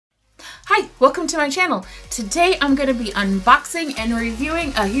Hi, welcome to my channel. Today I'm going to be unboxing and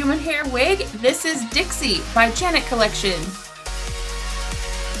reviewing a human hair wig. This is Dixie by Janet Collection.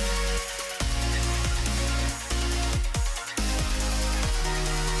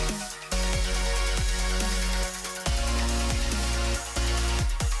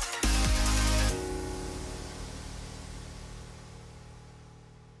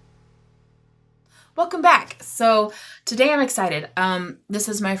 Welcome back. So today I'm excited. This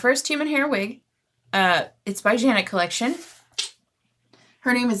is my first human hair wig. It's by Janet Collection.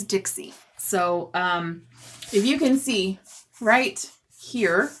 Her name is Dixie. So if you can see right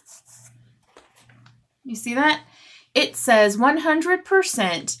here, you see that? It says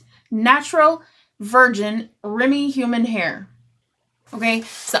 100% natural virgin Remy human hair. Okay,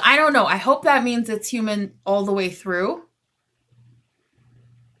 so I don't know. I hope that means it's human all the way through.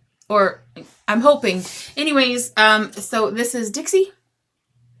 Or I'm hoping. Anyways, so this is Dixie.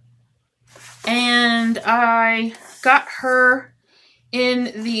 And I got her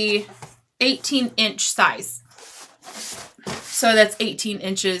in the 18-inch size. So that's 18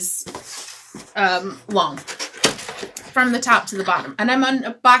 inches long from the top to the bottom. And I'm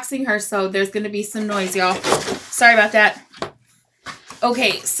unboxing her, so there's going to be some noise, y'all. Sorry about that.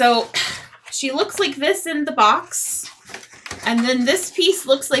 Okay, so she looks like this in the box. And then this piece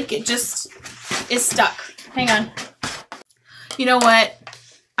looks like it just is stuck. Hang on. You know what?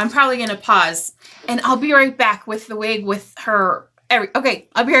 I'm probably going to pause. And I'll be right back with the wig with her. Okay,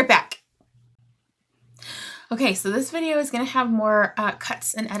 I'll be right back. Okay, so this video is going to have more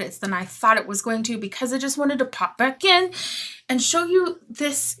cuts and edits than I thought it was going to because I just wanted to pop back in and show you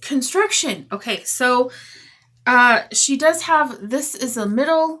this construction. Okay, so she does have, this is a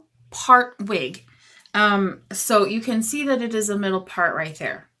middle part wig. So you can see that it is a middle part right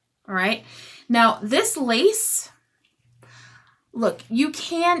there. All right. Now this lace, look, you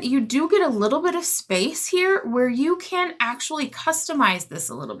do get a little bit of space here where you can actually customize this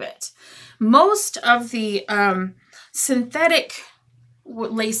a little bit. Most of the, synthetic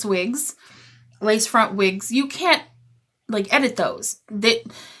lace wigs, lace front wigs, you can't like edit those.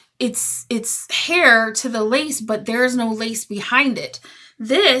 It's hair to the lace, but there's no lace behind it.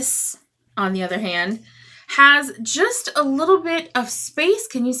 This, on the other hand, has just a little bit of space.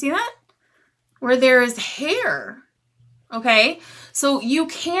 Can you see that? Where there is hair. Okay, so you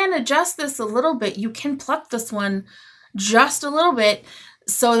can adjust this a little bit. You can pluck this one just a little bit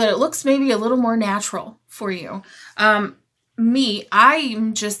so that it looks maybe a little more natural for you. I'm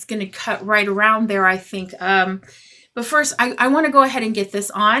just going to cut right around there, I think. But first, I want to go ahead and get this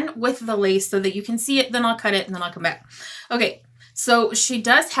on with the lace so that you can see it. Then I'll cut it and then I'll come back. Okay, so she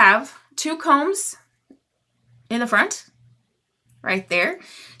does have 2 combs in the front, right there.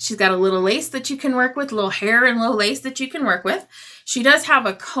 She's got a little lace that you can work with, little hair and little lace that you can work with. She does have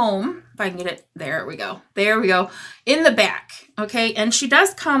a comb, if I can get it, there we go, in the back, okay? And she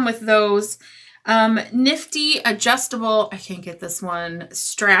does come with those nifty adjustable, I can't get this one,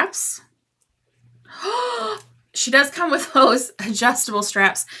 straps. She does come with those adjustable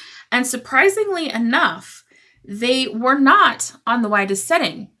straps, and surprisingly enough, they were not on the widest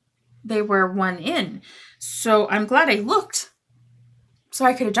setting. They were 1 in. So I'm glad I looked so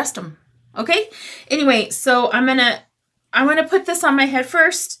I could adjust them. Okay. Anyway, so I'm going to put this on my head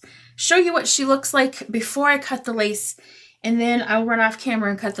first, show you what she looks like before I cut the lace, and then I'll run off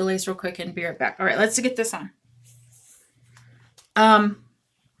camera and cut the lace real quick and be right back. All right, let's get this on.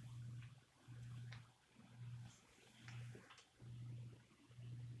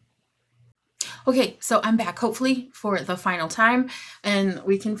 Okay, so I'm back, hopefully for the final time, and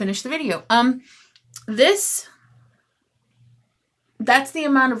we can finish the video. That's the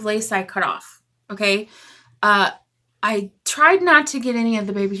amount of lace I cut off, okay? I tried not to get any of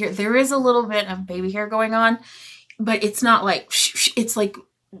the baby hair. There is a little bit of baby hair going on, but it's not like, it's like,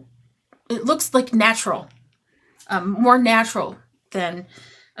 it looks like natural, more natural than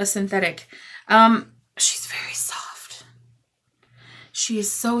a synthetic. She's very soft. She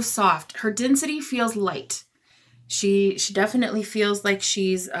is so soft. Her density feels light. She definitely feels like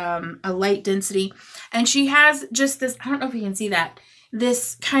she's a light density. And she has just this, I don't know if you can see that,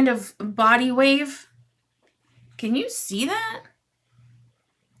 this kind of body wave. Can you see that?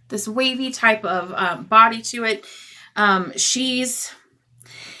 This wavy type of body to it. She's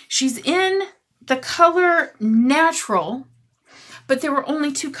in the color natural, but there were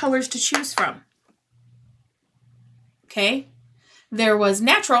only 2 colors to choose from. Okay? There was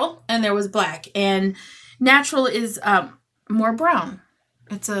natural and there was black, and natural is more brown.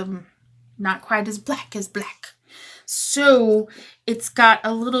 It's not quite as black as black. So it's got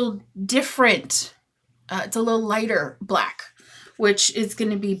a little different, it's a little lighter black, which is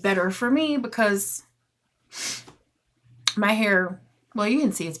going to be better for me because my hair, well, you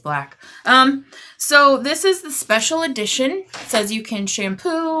can see it's black. So this is the special edition. It says you can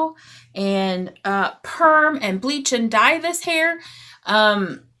shampoo and perm and bleach and dye this hair.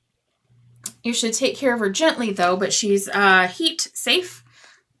 You should take care of her gently though, but she's heat safe.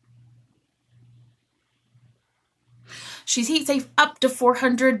 She's heat safe up to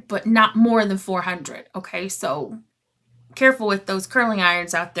 400, but not more than 400. Okay, so careful with those curling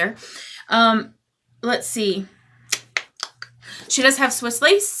irons out there. Let's see. She does have Swiss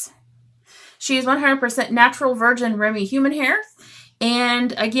lace. She is 100% natural virgin Remy human hair.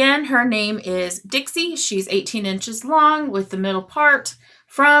 And again, her name is Dixie. She's 18 inches long with the middle part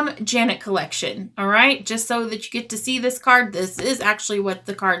from Janet Collection. All right, just so that you get to see this card. This is actually what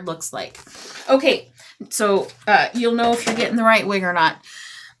the card looks like. Okay, so you'll know if you're getting the right wig or not.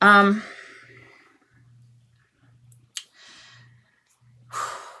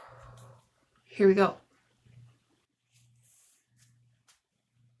 Here we go.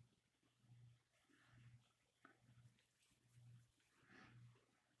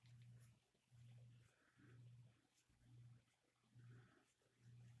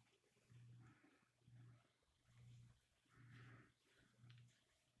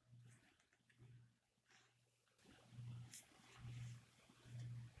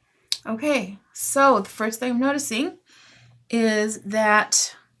 Okay, so the first thing I'm noticing is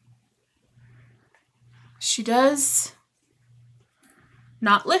that she does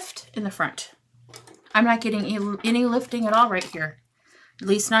not lift in the front. I'm not getting any lifting at all right here, at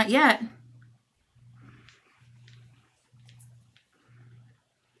least not yet.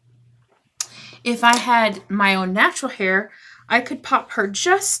 If I had my own natural hair, I could pop her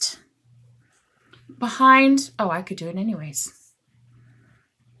just behind. Oh, I could do it anyways,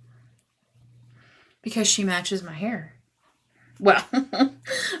 because she matches my hair. Well,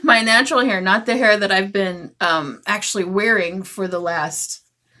 my natural hair, not the hair that I've been actually wearing for the last,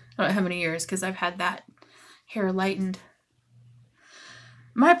 I don't know how many years, because I've had that hair lightened.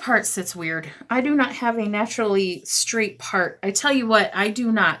 My part sits weird. I do not have a naturally straight part. I tell you what, I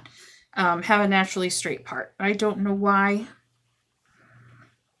do not have a naturally straight part. I don't know why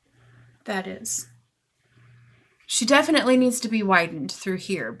that is. She definitely needs to be widened through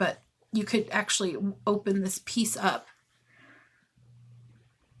here, but you could actually open this piece up.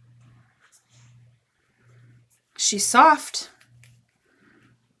 She's soft.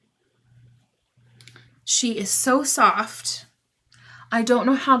 She is so soft. I don't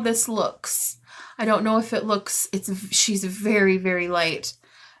know how this looks. I don't know if it looks, she's very, very light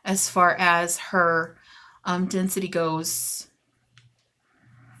as far as her density goes.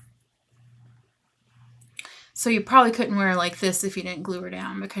 So you probably couldn't wear her like this if you didn't glue her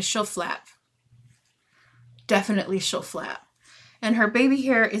down, because she'll flap. Definitely she'll flap. And her baby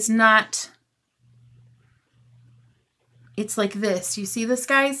hair is not, it's like this. You see this,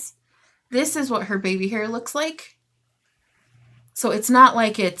 guys? This is what her baby hair looks like. So it's not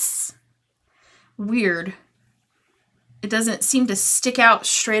like it's weird. It doesn't seem to stick out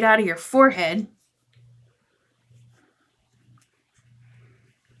straight out of your forehead.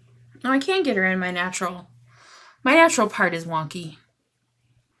 Now I can get her in my natural. My natural part is wonky,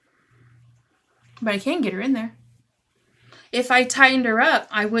 but I can get her in there. If I tightened her up,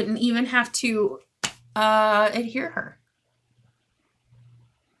 I wouldn't even have to adhere her.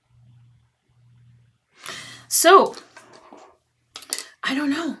 So, I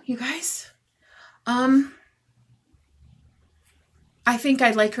don't know, you guys. I think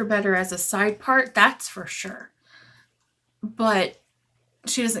I'd like her better as a side part, that's for sure. But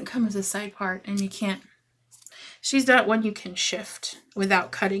she doesn't come as a side part, and you can't. She's not one you can shift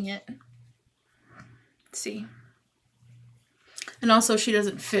without cutting it. Let's see. And also she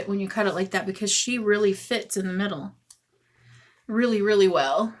doesn't fit when you cut it like that, because she really fits in the middle. Really, really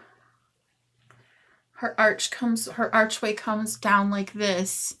well. Her archway comes down like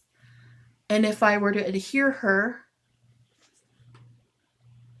this. And if I were to adhere her,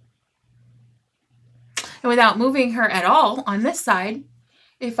 and without moving her at all on this side,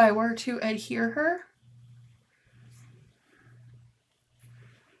 if I were to adhere her,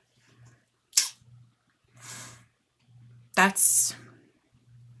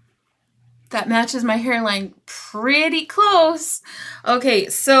 that matches my hairline pretty close. Okay,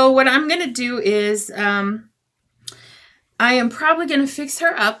 so what I'm going to do is I am probably going to fix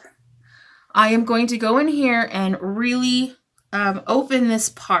her up. I am going to go in here and really open this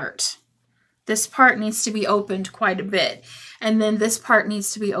part. This part needs to be opened quite a bit. And then this part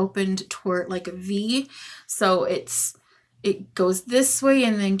needs to be opened toward like a V. So it's it goes this way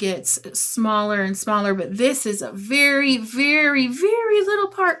and then gets smaller and smaller, but this is a very, very, very little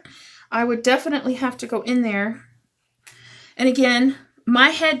part. I would definitely have to go in there. And again, my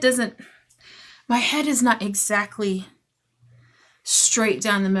head is not exactly straight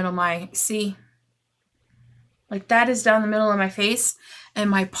down the middle. See, like that is down the middle of my face, and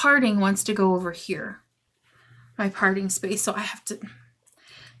my parting wants to go over here, my parting space. So I have to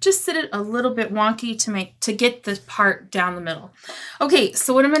just sit it a little bit wonky to get the part down the middle. Okay,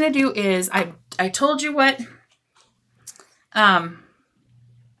 so what I'm going to do is I told you what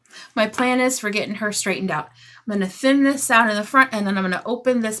my plan is for getting her straightened out. I'm going to thin this out in the front, and then I'm going to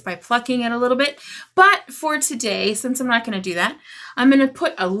open this by plucking it a little bit. But for today, since I'm not going to do that, I'm going to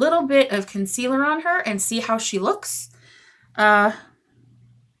put a little bit of concealer on her and see how she looks. Hope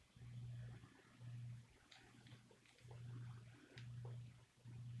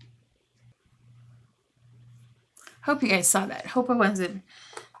you guys saw that. Hope I wasn't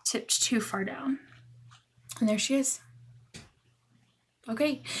tipped too far down. And there she is.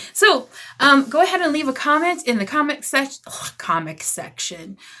 Okay, so go ahead and leave a comment in the comment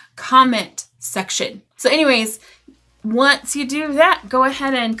section. So anyways, once you do that, go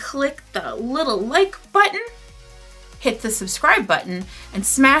ahead and click the little like button, hit the subscribe button, and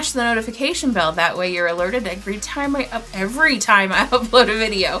smash the notification bell. That way you're alerted every time I upload a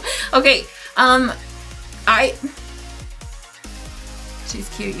video. Okay, she's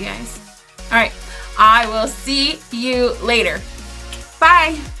cute, you guys. All right, I will see you later.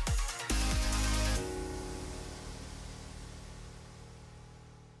 Bye.